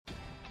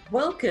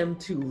Welcome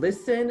to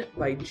Listen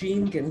by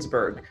Gene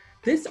Ginsburg.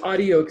 This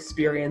audio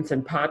experience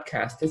and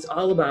podcast is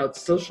all about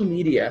social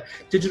media,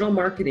 digital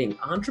marketing,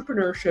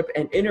 entrepreneurship,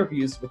 and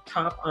interviews with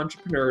top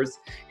entrepreneurs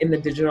in the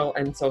digital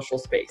and social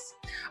space.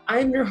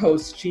 I'm your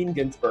host, Gene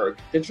Ginsburg,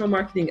 digital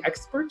marketing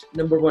expert,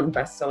 #1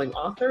 best-selling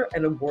author,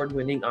 and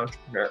award-winning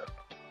entrepreneur.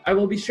 I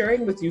will be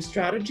sharing with you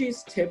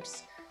strategies,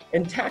 tips,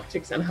 and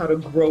tactics on how to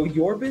grow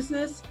your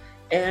business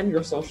and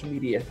your social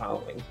media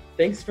following.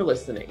 Thanks for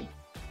listening.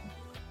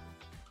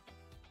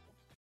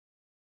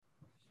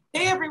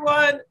 Hey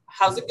everyone,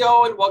 how's it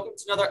going? Welcome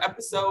to another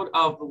episode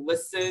of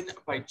Listen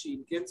by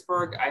Gene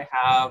Ginsburg. I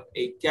have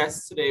a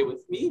guest today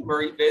with me,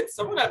 Murray Vince,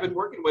 someone I've been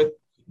working with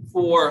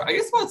for, I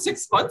guess, about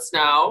 6 months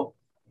now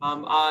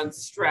on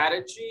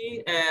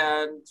strategy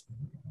and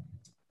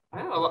I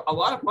don't know, a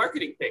lot of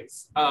marketing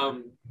things.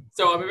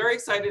 So I'm very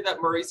excited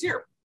that Murray's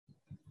here.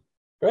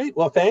 Great.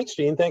 Well, thanks,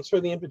 Gene. Thanks for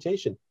the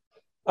invitation.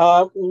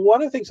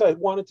 One of the things I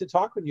wanted to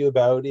talk with you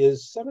about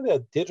is some of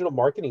the digital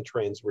marketing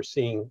trends we're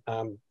seeing.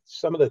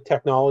 Some of the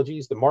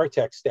technologies, the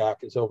MarTech stack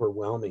is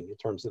overwhelming in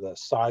terms of the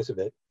size of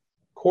it,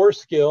 core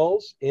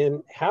skills,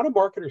 and how do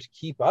marketers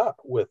keep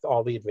up with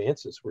all the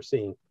advances we're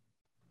seeing.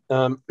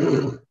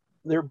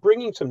 They're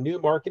bringing some new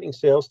marketing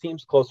sales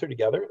teams closer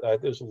together.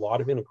 There's a lot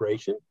of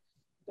integration,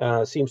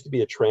 seems to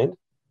be a trend,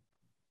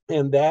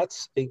 and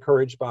that's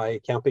encouraged by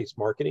account-based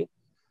marketing.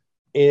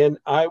 And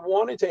I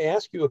wanted to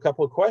ask you a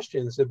couple of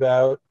questions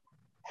about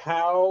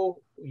how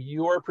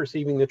you're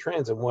perceiving the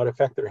trends and what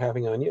effect they're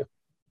having on you.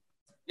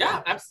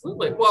 Yeah,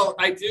 absolutely. Well,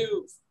 I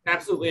do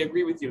absolutely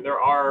agree with you. There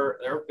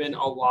have been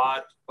a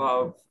lot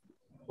of,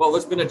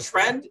 there's been a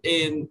trend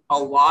in a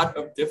lot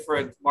of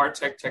different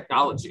MarTech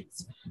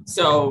technologies.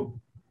 So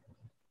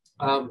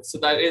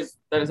that is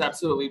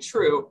absolutely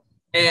true.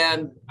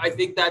 And I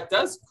think that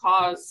does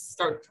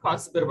start to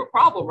cause a bit of a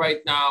problem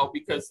right now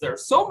because there are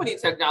so many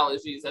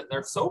technologies and there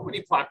are so many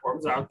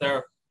platforms out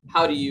there.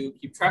 How do you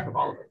keep track of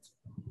all of it?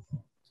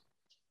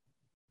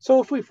 So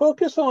if we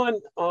focus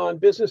on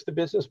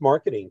business-to-business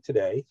marketing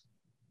today,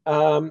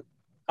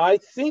 I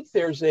think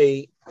there's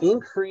a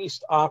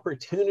increased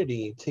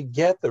opportunity to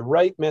get the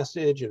right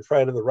message in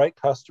front of the right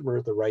customer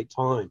at the right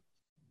time.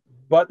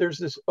 But there's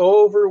this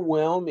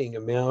overwhelming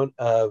amount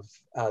of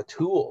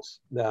tools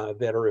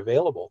that are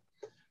available.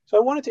 So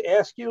I wanted to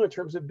ask you, in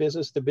terms of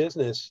business to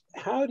business,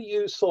 how do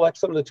you select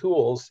some of the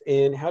tools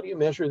and how do you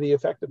measure the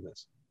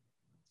effectiveness?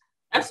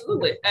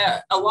 Absolutely.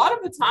 A lot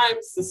of the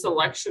times the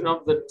selection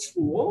of the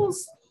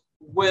tools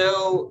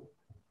will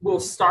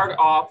start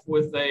off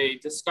with a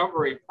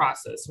discovery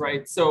process,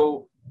 right?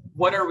 So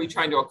what are we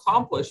trying to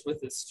accomplish with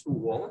this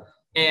tool?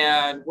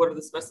 And what are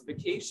the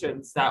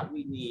specifications that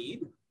we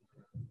need?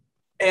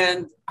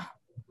 And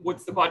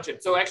what's the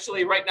budget? So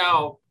actually right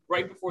now,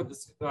 right before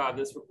this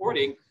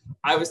recording,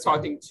 I was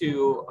talking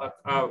to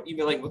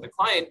emailing with a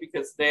client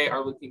because they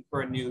are looking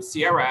for a new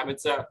CRM.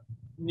 It's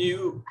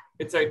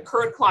a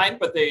current client,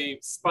 but they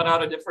spun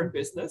out a different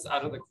business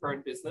out of the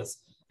current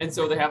business. And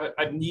so they have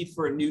a need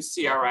for a new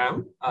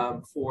CRM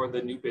for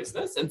the new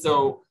business. And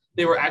so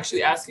they were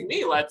actually asking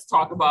me, let's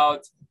talk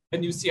about a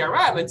new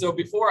CRM. And so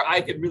before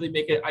I could really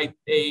make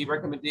a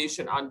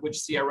recommendation on which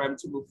CRM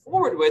to move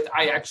forward with,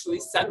 I actually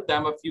sent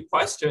them a few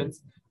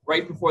questions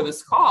right before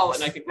this call,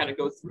 and I can kind of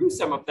go through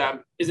some of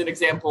them as an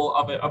example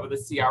of the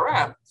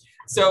CRM.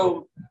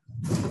 So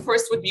the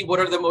first would be, what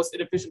are the most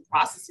inefficient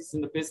processes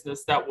in the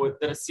business that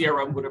a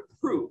CRM would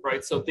approve,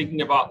 right? So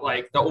thinking about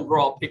like the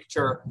overall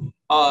picture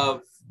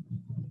of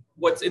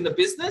what's in the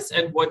business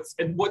and what's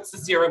the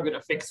CRM going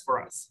to fix for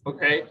us,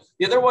 okay?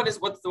 The other one is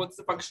what's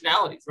the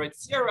functionalities, right?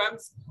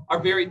 CRMs are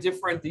very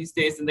different these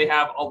days, and they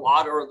have a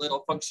lot or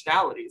little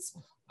functionalities.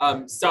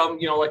 Some,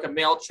 like a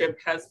MailChimp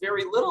has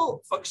very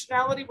little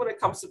functionality when it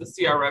comes to the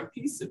CRM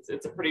piece.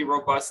 It's a pretty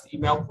robust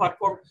email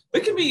platform,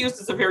 but it can be used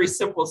as a very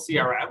simple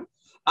CRM.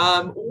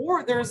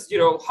 Or there's,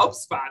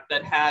 HubSpot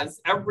that has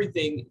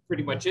everything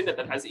pretty much in it,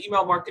 that has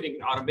email marketing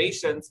and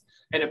automations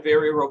and a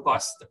very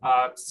robust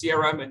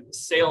CRM and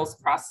sales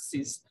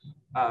processes,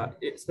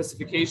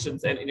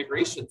 specifications and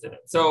integrations in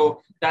it.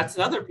 So that's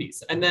another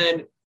piece. And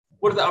then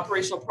what are the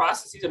operational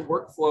processes and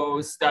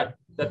workflows that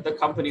the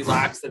company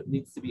lacks that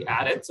needs to be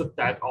added? So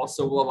that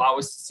also will allow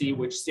us to see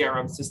which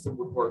CRM system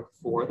would work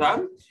for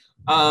them.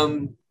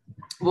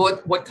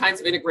 What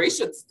kinds of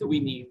integrations do we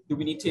need? Do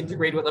we need to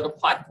integrate with other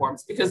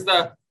platforms? Because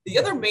the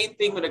other main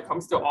thing when it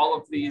comes to all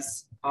of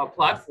these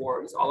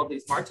platforms, all of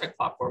these MarTech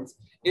platforms,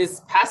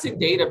 is passing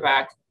data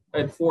back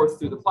and forth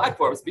through the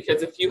platforms.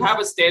 Because if you have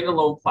a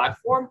standalone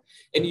platform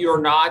and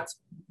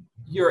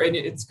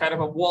it's kind of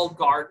a walled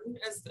garden,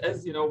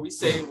 as we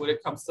say when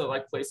it comes to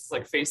like places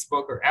like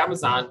Facebook or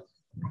Amazon,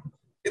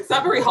 it's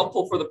not very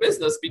helpful for the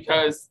business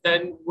because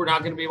then we're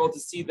not going to be able to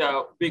see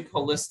the big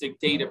holistic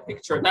data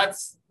picture. And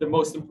that's the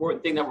most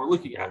important thing that we're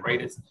looking at, right?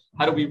 Is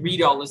how do we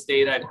read all this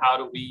data and how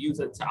do we use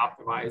it to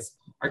optimize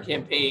our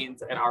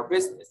campaigns and our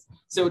business?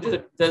 So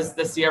does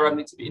the CRM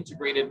need to be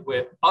integrated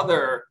with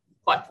other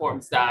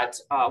platforms that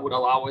would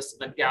allow us to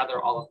then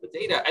gather all of the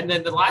data? And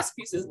then the last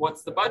piece is,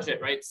 what's the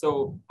budget, right?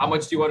 So how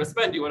much do you want to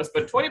spend? Do you want to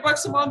spend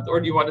 $20 a month, or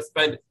do you want to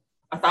spend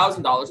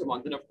 $1,000 a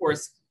month. And of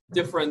course,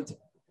 different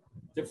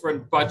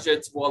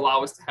budgets will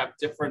allow us to have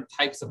different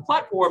types of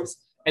platforms,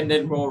 and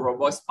then more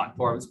robust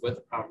platforms with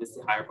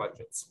obviously higher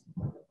budgets.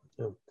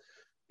 Yeah.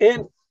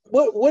 And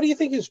what do you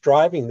think is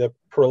driving the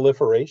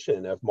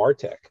proliferation of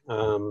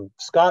MarTech?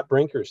 Scott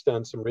Brinker's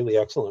done some really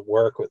excellent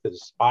work with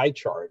his eye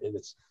chart, and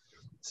it's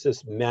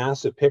this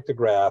massive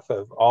pictograph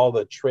of all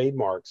the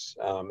trademarks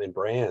and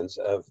brands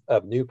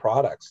of new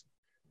products.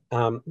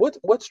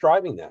 What's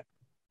driving that?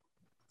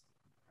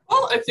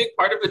 Well, I think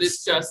part of it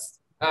is just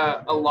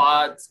a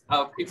lot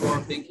of people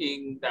are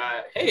thinking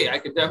that, hey, I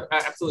could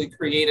absolutely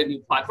create a new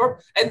platform.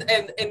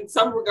 And in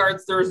some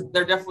regards,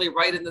 they're definitely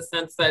right in the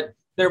sense that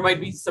there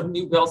might be some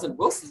new bells and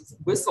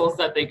whistles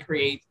that they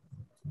create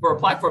for a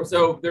platform.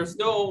 So there's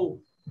no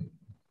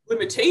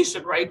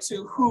limitation, right,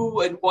 to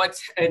who and what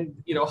and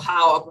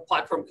how a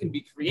platform can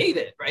be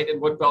created, right, and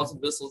what bells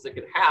and whistles it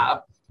can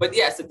have. But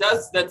yes, it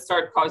does then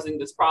start causing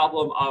this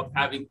problem of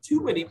having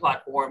too many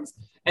platforms,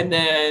 and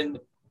then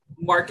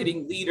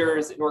marketing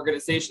leaders and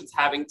organizations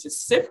having to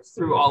sift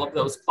through all of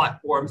those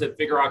platforms and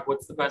figure out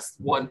what's the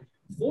best one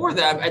for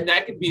them. And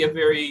that can be a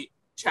very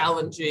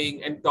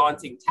challenging and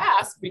daunting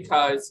task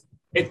because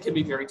it can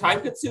be very time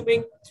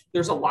consuming.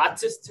 There's a lot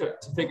just to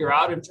figure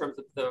out in terms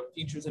of the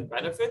features and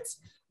benefits.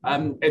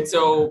 And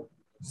so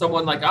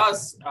someone like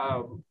us,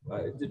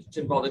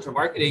 Jinbal Digital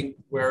Marketing,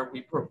 where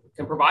we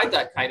can provide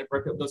that kind of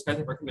those kinds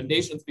of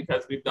recommendations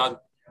because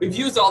we've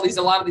used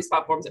a lot of these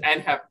platforms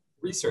and have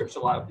researched a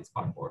lot of these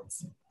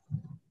platforms.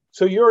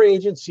 So your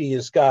agency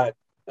has got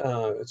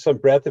some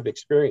breadth of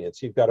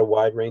experience. You've got a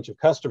wide range of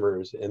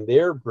customers, and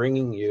they're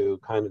bringing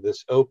you kind of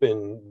this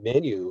open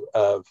menu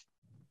of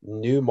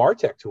new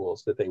MarTech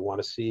tools that they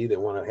want to see, they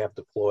want to have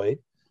deployed.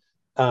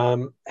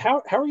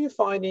 How are you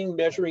finding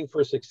measuring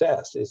for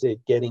success? Is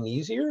it getting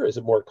easier? Is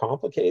it more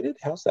complicated?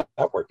 How's that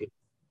working?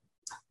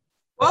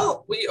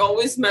 Well, we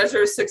always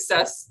measure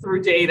success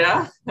through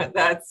data.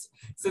 That's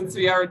since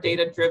we are a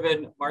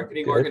data-driven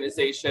marketing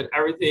organization,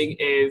 everything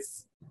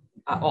is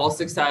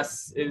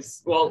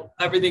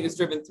everything is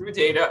driven through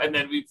data, and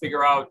then we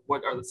figure out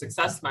what are the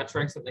success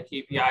metrics and the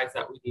KPIs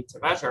that we need to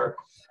measure.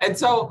 And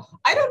so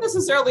I don't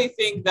necessarily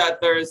think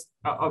that there's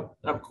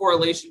a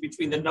correlation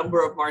between the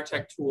number of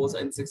MarTech tools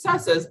and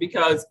successes,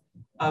 because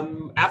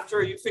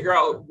after you figure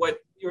out what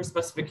your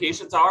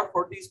specifications are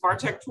for these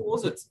MarTech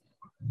tools, it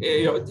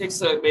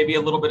takes maybe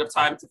a little bit of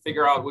time to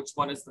figure out which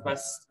one is the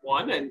best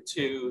one and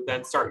to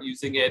then start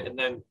using it and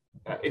then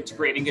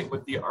integrating it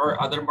with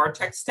our other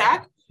MarTech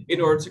stack in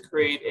order to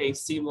create a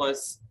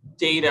seamless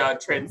data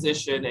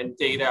transition and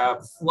data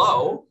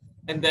flow.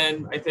 And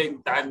then I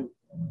think that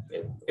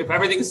if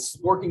everything's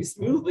working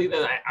smoothly,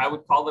 then I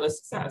would call it a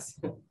success.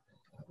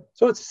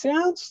 So it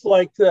sounds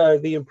like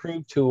the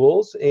improved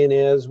tools, and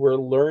as we're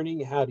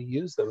learning how to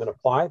use them and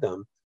apply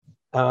them,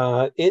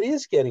 it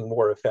is getting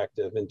more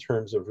effective in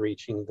terms of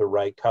reaching the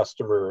right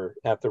customer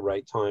at the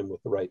right time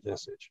with the right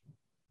message.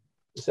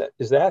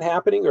 Is that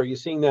happening? Are you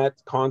seeing that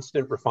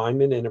constant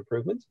refinement and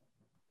improvement?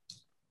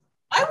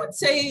 I would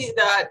say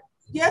that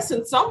yes,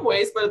 in some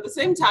ways, but at the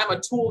same time, a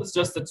tool is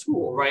just a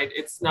tool, right?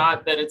 It's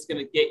not that it's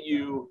going to get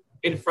you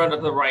in front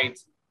of the right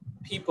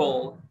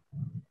people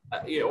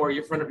or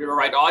in front of your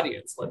right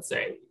audience, let's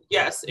say.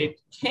 Yes, it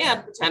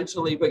can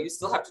potentially, but you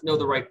still have to know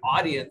the right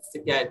audience to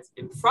get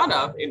in front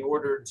of in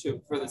order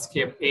for this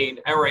campaign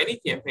or any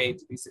campaign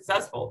to be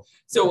successful.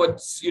 So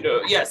it's,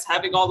 yes,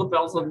 having all the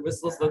bells and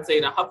whistles, let's say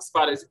in a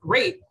HubSpot is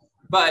great,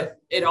 but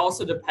it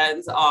also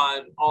depends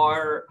on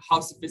how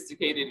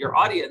sophisticated your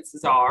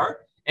audiences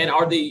are, and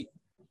are they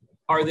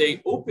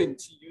open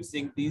to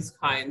using these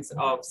kinds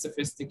of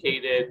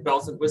sophisticated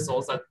bells and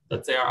whistles that,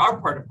 let's say,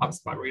 are part of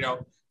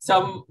HubSpot.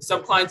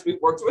 Some clients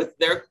we've worked with,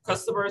 their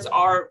customers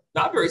are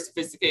not very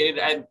sophisticated.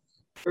 And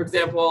for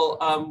example,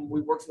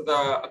 we worked with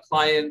a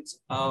client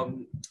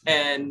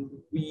and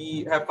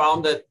we have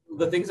found that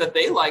the things that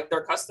they liked,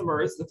 their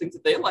customers, the things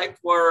that they liked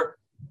were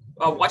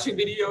watching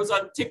videos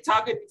on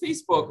TikTok and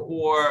Facebook,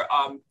 or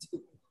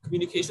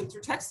communication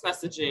through text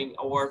messaging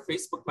or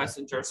Facebook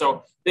Messenger.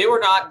 So they were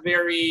not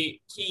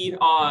very keen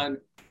on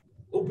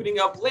opening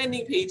up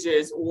landing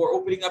pages or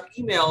opening up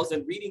emails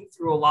and reading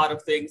through a lot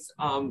of things.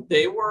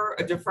 They were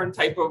a different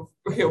type of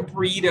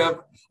breed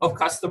of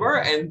customer,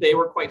 and they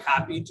were quite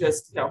happy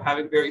just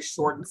having very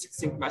short and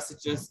succinct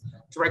messages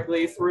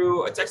directly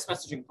through a text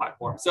messaging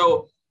platform.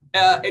 So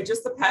it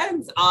just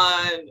depends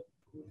on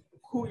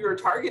who you're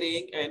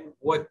targeting and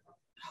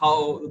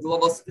how the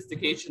level of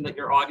sophistication that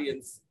your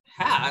audience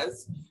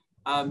has.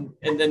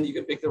 And then you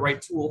can pick the right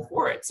tool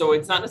for it. So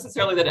it's not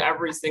necessarily that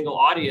every single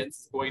audience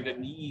is going to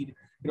need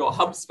a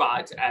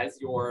HubSpot as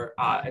your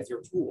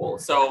tool.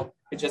 So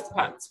it just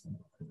depends.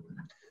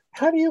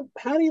 How do you,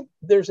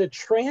 there's a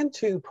trend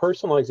to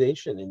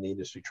personalization in the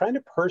industry, trying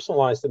to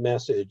personalize the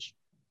message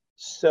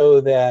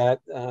so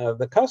that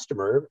the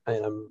customer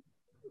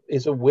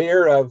is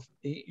aware of,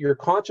 you're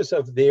conscious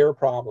of their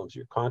problems,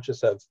 you're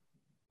conscious of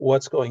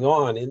what's going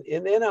on.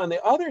 And then on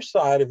the other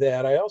side of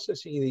that, I also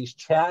see these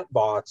chat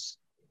bots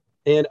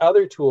and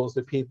other tools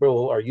that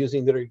people are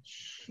using that are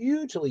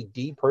hugely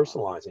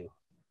depersonalizing.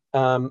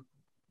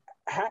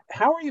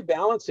 how are you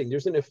balancing?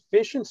 There's an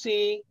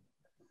efficiency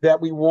that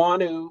we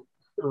want to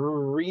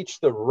reach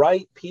the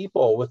right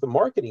people with the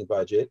marketing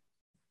budget.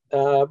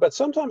 But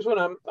sometimes when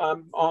I'm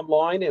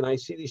online and I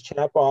see these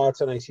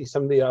chatbots and I see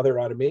some of the other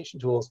automation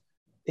tools,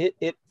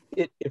 it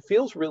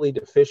feels really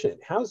deficient.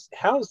 How's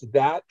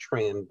that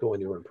trend going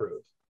to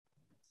improve?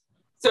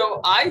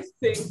 So I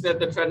think that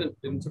the trend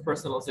into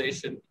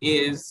personalization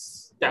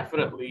is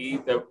definitely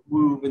the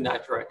move in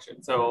that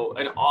direction. So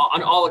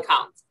on all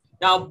accounts.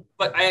 Now,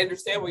 but I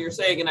understand what you're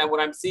saying, and what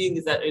I'm seeing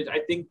is that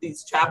I think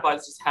these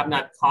chatbots just have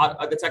not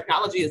the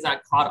technology is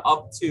not caught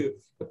up to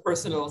the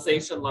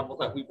personalization level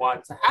that we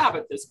want to have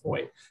at this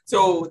point.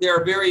 So there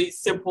are very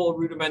simple,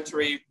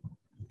 rudimentary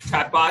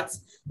chatbots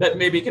that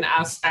maybe can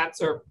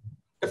answer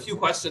a few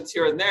questions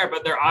here and there,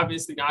 but they're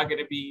obviously not going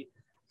to be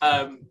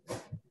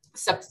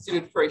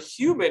substituted for a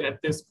human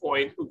at this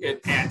point who can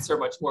answer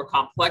much more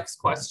complex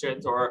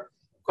questions or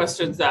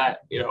questions that,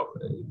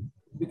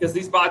 because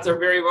these bots are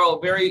very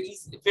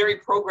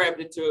programmed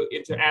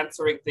into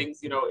answering things.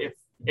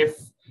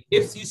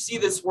 If you see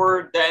this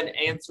word, then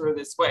answer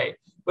this way.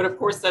 But of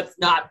course, that's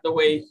not the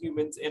way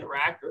humans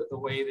interact or the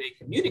way they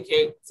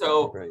communicate.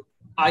 So right.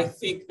 I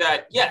think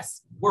that,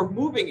 yes, we're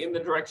moving in the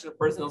direction of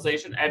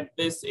personalization, and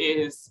this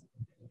is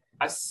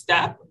a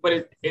step,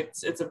 but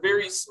it's a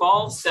very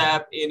small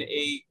step in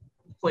a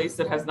place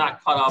that has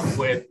not caught up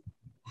with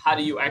how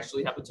do you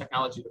actually have the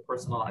technology to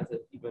personalize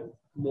it even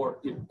more,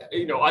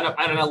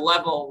 on a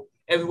level,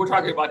 and we're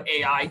talking about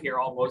AI here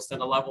almost on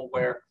a level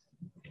where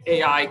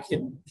AI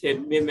can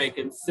mimic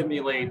and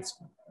simulate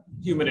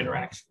human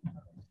interaction.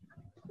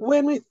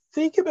 When we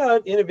think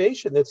about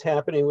innovation that's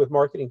happening with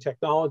marketing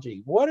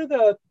technology, what are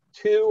the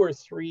 2 or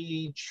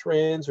 3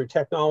 trends or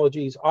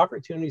technologies,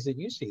 opportunities that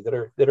you see that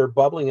are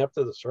bubbling up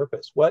to the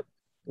surface? What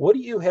do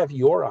you have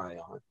your eye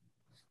on?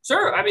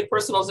 Sure. I mean,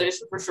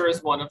 personalization for sure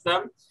is one of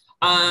them.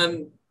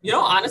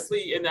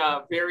 Honestly, in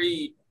a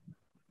very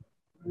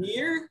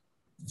near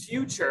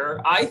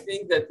future, I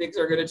think that things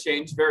are going to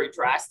change very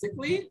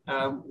drastically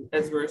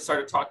as we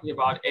started talking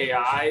about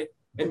AI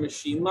and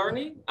machine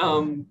learning.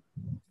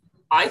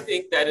 I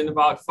think that in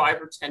about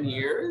 5 or 10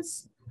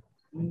 years,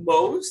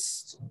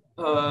 most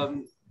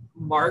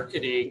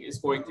marketing is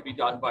going to be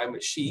done by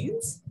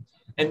machines.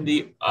 And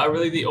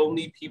really the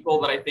only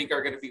people that I think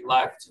are going to be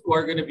left who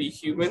are going to be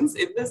humans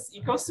in this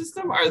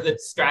ecosystem are the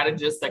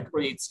strategists that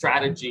create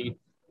strategy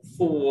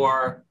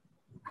for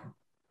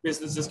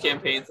businesses,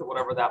 campaigns, or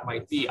whatever that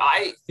might be.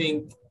 I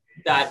think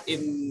that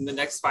in the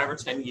next 5 or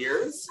 10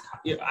 years,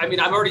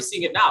 I'm already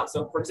seeing it now.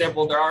 So for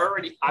example, there are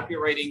already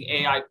copywriting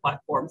AI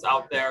platforms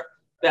out there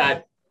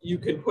that you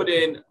can put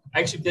in.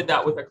 I actually did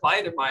that with a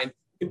client of mine.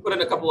 You can put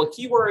in a couple of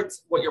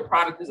keywords, what your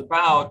product is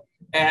about,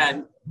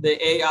 and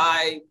the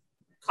AI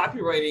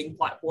copywriting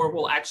platform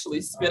will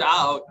actually spit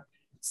out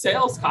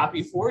sales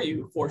copy for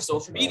you for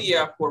social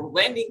media, for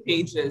landing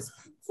pages,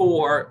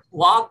 for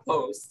blog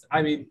posts.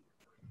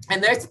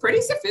 And that's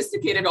pretty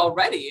sophisticated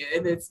already.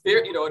 And it's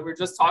very, and we're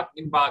just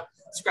talking about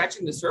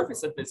scratching the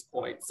surface at this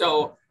point.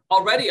 So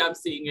already I'm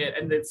seeing it,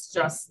 and it's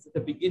just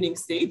the beginning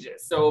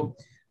stages. So,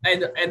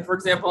 and for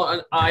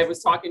example, I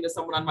was talking to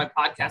someone on my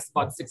podcast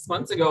about 6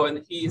 months ago,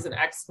 and he's an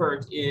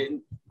expert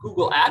in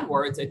Google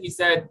AdWords. And he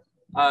said,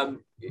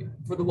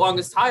 for the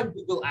longest time,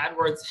 Google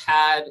AdWords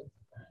had,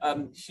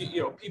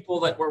 people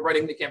that were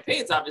running the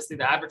campaigns. Obviously,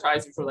 the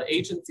advertisers or the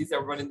agencies that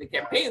were running the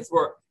campaigns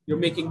were,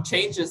 making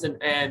changes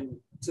and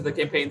to the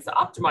campaigns to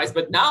optimize.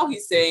 But now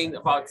he's saying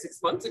about 6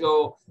 months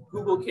ago,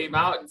 Google came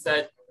out and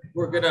said,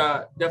 we're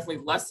gonna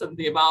definitely lessen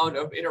the amount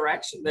of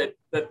interaction that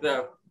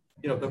the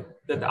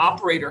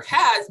operator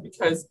has,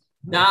 because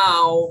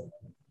now,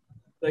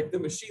 like, the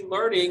machine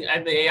learning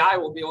and the AI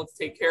will be able to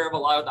take care of a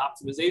lot of the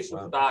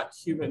optimization without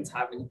humans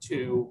having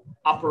to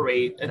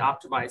operate and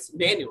optimize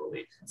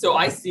manually. So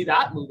I see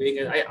that moving,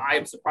 and I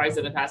am surprised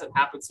that it hasn't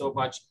happened so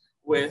much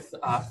with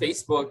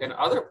Facebook and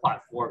other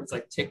platforms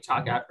like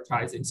TikTok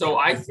advertising. So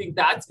I think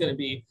that's going to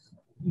be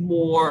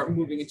more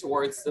moving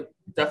towards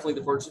definitely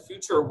the virtual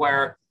future,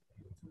 where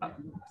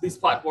these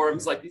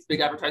platforms, like these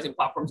big advertising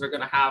platforms, are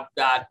going to have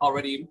that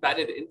already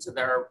embedded into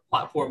their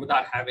platform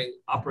without having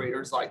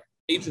operators like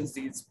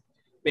agencies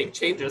make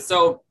changes.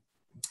 So,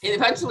 and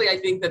eventually I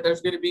think that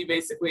there's going to be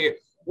basically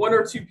 1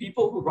 or 2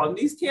 people who run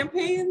these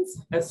campaigns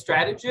as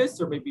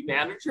strategists or maybe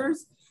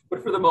managers.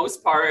 But for the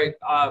most part,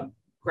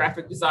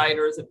 graphic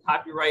designers and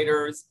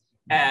copywriters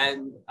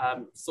and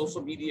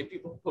social media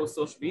people who post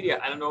social media,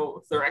 I don't know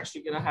if they're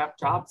actually going to have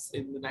jobs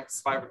in the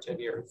next 5 or 10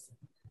 years.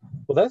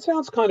 Well, that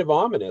sounds kind of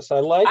ominous. I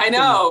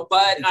know,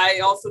 but I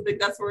also think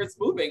that's where it's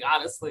moving,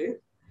 honestly.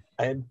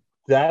 And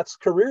that's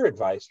career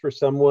advice for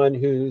someone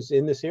who's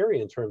in this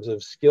area in terms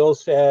of skill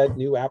set,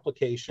 new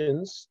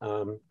applications,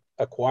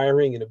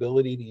 acquiring an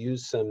ability to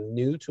use some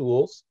new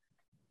tools,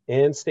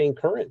 and staying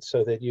current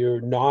so that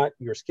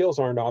your skills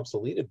aren't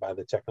obsoleted by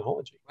the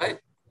technology. Right.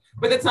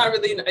 But it's not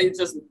really,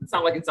 it's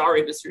not like it's our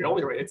industry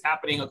only, right? It's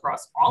happening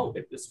across all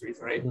industries,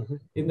 right? Mm-hmm.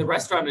 In the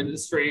restaurant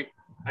industry,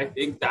 I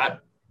think that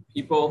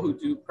people who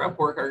do prep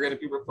work are going to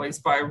be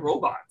replaced by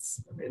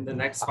robots in the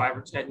next 5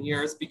 or 10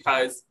 years,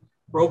 because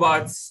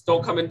robots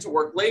don't come into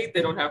work late,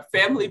 they don't have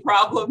family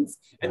problems,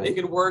 and they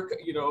can work,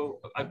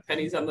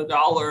 pennies on the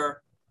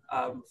dollar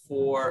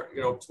for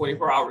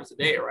 24 hours a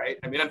day, right?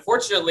 I mean,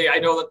 unfortunately, I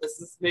know that this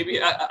is maybe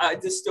a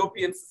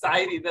dystopian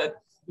society that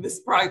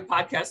this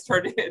podcast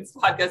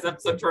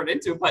episode turned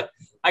into, but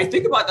I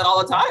think about that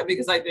all the time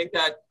because I think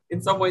that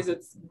in some ways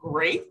it's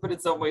great, but in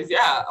some ways,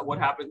 what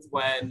happens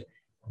when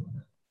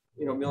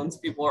millions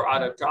of people are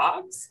out of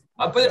jobs?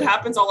 But it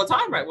happens all the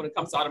time, right? When it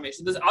comes to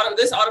automation,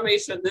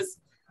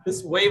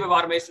 this wave of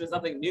automation is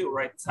nothing new,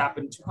 right? This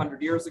happened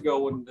 200 years ago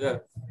when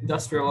the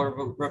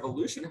Industrial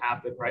Revolution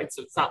happened, right?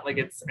 So it's not like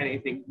it's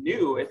anything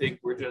new. I think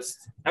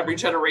every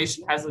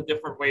generation has a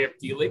different way of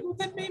dealing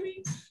with it,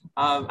 maybe.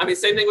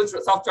 Same thing with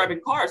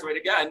self-driving cars, right?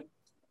 Again,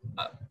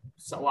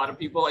 so a lot of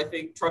people, I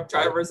think truck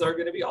drivers are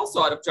going to be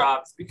also out of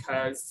jobs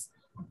because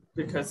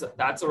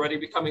that's already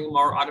becoming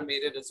more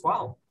automated as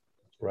well.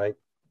 Right.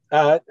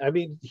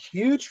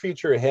 Huge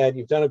future ahead.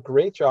 You've done a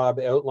great job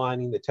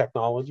outlining the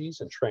technologies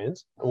and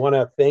trends. I want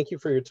to thank you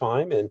for your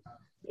time and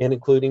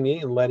including me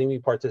and letting me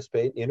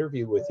participate and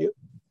interview with you.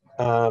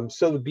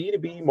 So the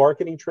B2B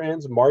marketing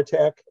trends,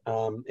 MarTech,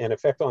 and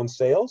effect on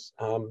sales.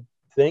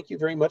 Thank you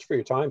very much for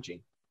your time,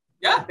 Gene.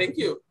 Yeah, thank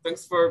you.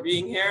 Thanks for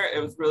being here.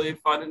 It was really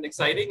fun and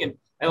exciting, and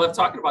I love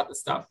talking about this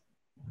stuff.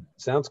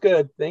 Sounds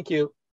good. Thank you.